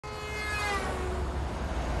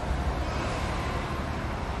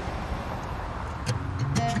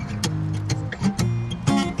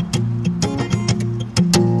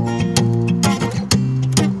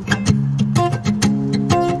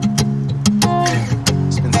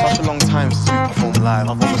alive,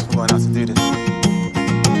 I've almost forgotten how to do this.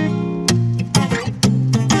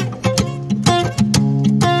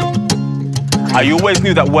 I always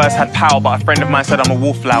knew that words had power, but a friend of mine said I'm a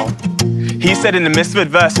wallflower. He said in the midst of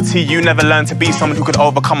adversity, you never learn to be someone who could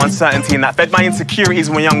overcome uncertainty, and that fed my insecurities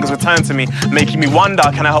when youngers returned to me, making me wonder,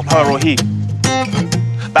 can I help her or he?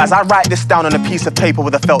 But as I write this down on a piece of paper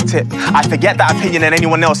with a felt tip, I forget that opinion and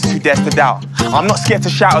anyone else who dares to doubt. I'm not scared to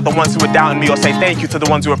shout at the ones who are doubting me or say thank you to the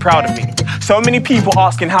ones who are proud of me. So many people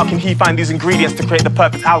asking how can he find these ingredients to create the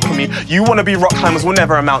perfect alchemy. You want to be rock climbers will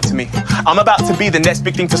never amount to me. I'm about to be the next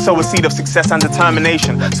big thing to sow a seed of success and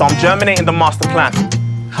determination. So I'm germinating the master plan.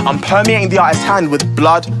 I'm permeating the artist's hand with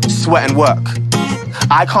blood, sweat and work.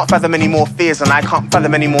 I can't fathom any more fears and I can't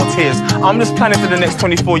fathom any more tears. I'm just planning for the next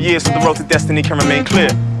 24 years so the road to destiny can remain clear.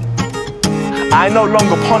 I no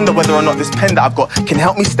longer ponder whether or not this pen that I've got can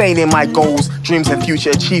help me stay near my goals, dreams and future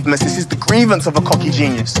achievements. This is the grievance of a cocky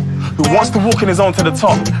genius who wants to walk on his own to the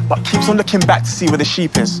top but keeps on looking back to see where the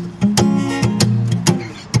sheep is.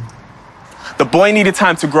 The boy needed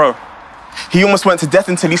time to grow. He almost went to death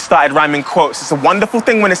until he started rhyming quotes. It's a wonderful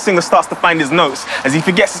thing when a singer starts to find his notes, as he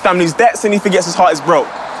forgets his family's debts and he forgets his heart is broke.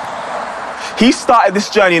 He started this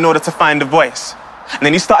journey in order to find a voice. And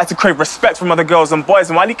then he started to crave respect from other girls and boys.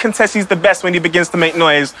 And while he contests he's the best when he begins to make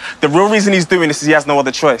noise, the real reason he's doing this is he has no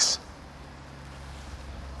other choice.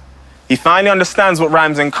 He finally understands what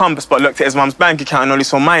rhymes encompass, but looked at his mum's bank account and only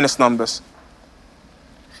saw minus numbers.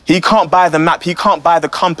 He can't buy the map, he can't buy the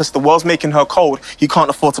compass. The world's making her cold, he can't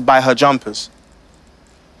afford to buy her jumpers.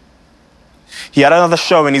 He had another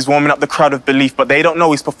show and he's warming up the crowd of belief, but they don't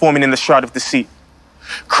know he's performing in the shroud of deceit.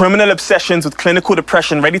 Criminal obsessions with clinical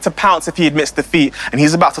depression, ready to pounce if he admits defeat, and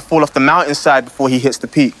he's about to fall off the mountainside before he hits the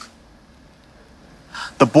peak.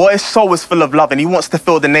 The boy's soul is full of love and he wants to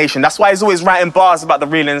fill the nation. That's why he's always writing bars about the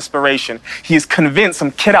real inspiration. He is convinced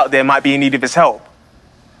some kid out there might be in need of his help,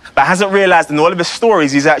 but hasn't realized in all of his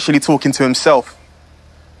stories he's actually talking to himself.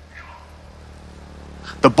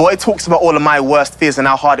 The boy talks about all of my worst fears and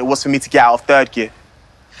how hard it was for me to get out of third gear.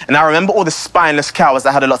 And I remember all the spineless cowards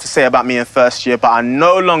that had a lot to say about me in first year, but I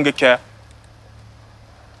no longer care.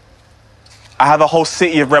 I have a whole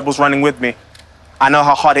city of rebels running with me. I know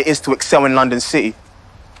how hard it is to excel in London City.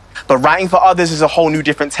 But writing for others is a whole new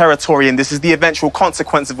different territory, and this is the eventual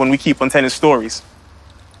consequence of when we keep on telling stories.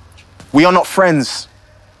 We are not friends.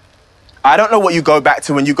 I don't know what you go back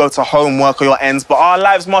to when you go to homework or your ends, but our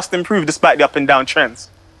lives must improve despite the up and down trends.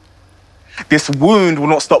 This wound will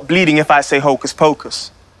not stop bleeding if I say hocus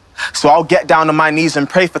pocus. So I'll get down on my knees and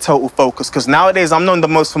pray for total focus, because nowadays I'm known the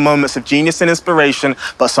most for moments of genius and inspiration,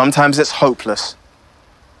 but sometimes it's hopeless.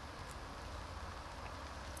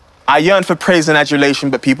 I yearn for praise and adulation,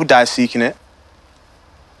 but people die seeking it.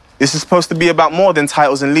 This is supposed to be about more than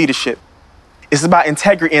titles and leadership. It's about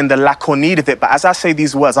integrity and the lack or need of it, but as I say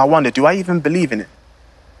these words, I wonder, do I even believe in it?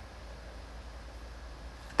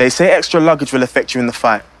 They say extra luggage will affect you in the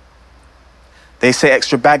fight. They say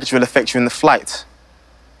extra baggage will affect you in the flight.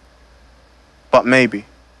 But maybe,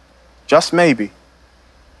 just maybe,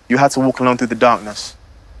 you had to walk alone through the darkness.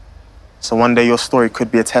 So one day your story could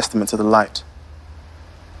be a testament to the light.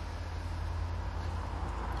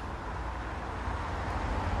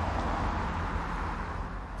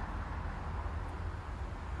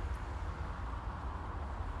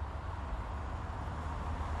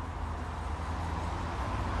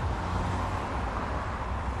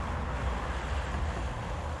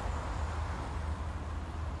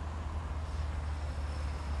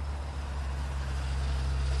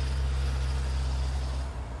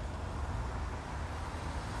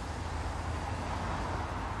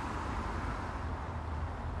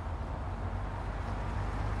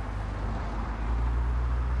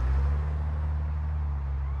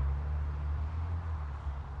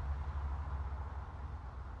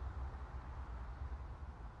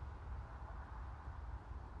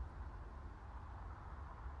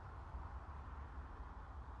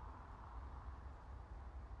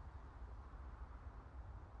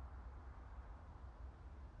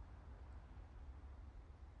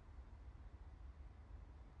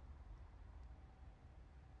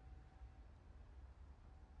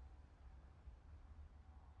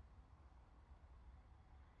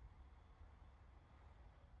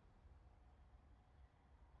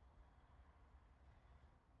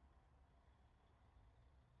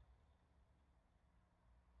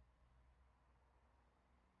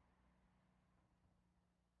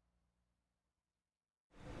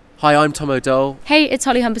 Hi, I'm Tom O'Dole. Hey, it's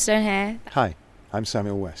Holly Humberstone here. Hi, I'm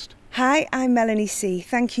Samuel West. Hi, I'm Melanie C.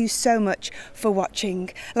 Thank you so much for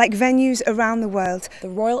watching. Like venues around the world, the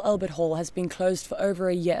Royal Albert Hall has been closed for over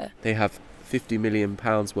a year. They have £50 million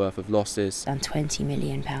worth of losses. And £20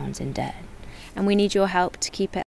 million in debt. And we need your help to keep it